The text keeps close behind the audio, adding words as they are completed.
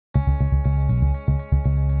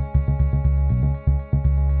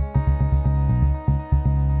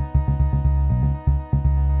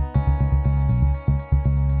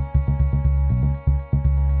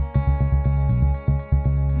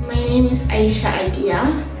is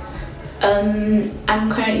Aisha.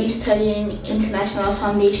 I'm currently studying International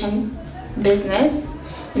Foundation Business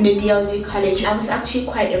in the DLD College. I was actually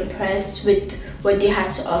quite impressed with what they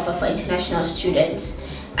had to offer for international students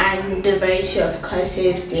and the variety of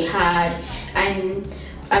courses they had, and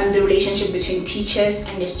the relationship between teachers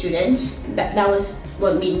and the students. That was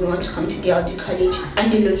what made me want to come to DLD College,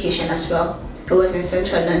 and the location as well. It was in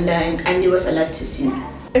central London and there was a lot to see.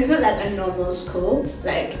 It's not like a normal school,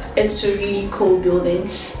 like it's a really cool building.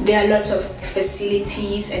 There are lots of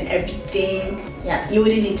facilities and everything. Yeah, you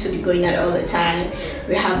wouldn't need to be going out all the time.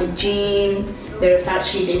 We have a gym, there's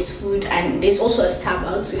factory, there's food, and there's also a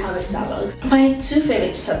Starbucks. We have a Starbucks. My two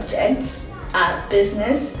favorite subjects are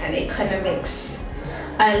business and economics.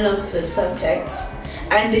 I love the subjects,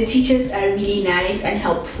 and the teachers are really nice and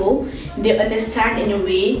helpful. They understand in a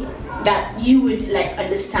way that you would like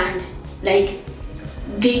understand. Like,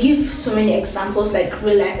 they give so many examples, like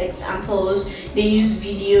real life examples. They use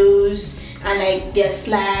videos and like their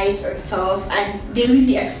slides and stuff, and they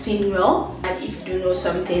really explain well. And if you don't know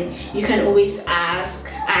something, you can always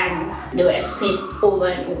ask and they will explain over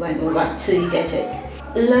and over and over till you get it.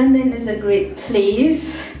 London is a great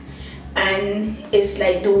place and it's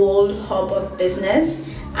like the world hub of business,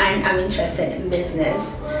 and I'm interested in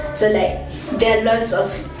business. So like there are lots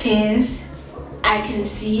of things I can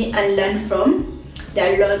see and learn from.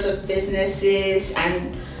 There are lots of businesses,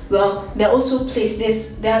 and well, there are also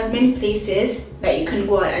places, there are many places that you can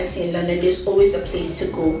go out and see in London. There's always a place to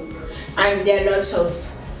go, and there are lots of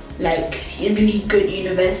like really good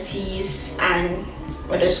universities and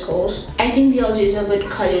other schools. I think DLG is a good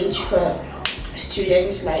college for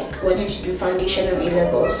students like wanting to do foundation or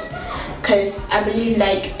A-levels, because I believe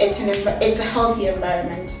like it's a healthy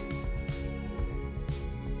environment.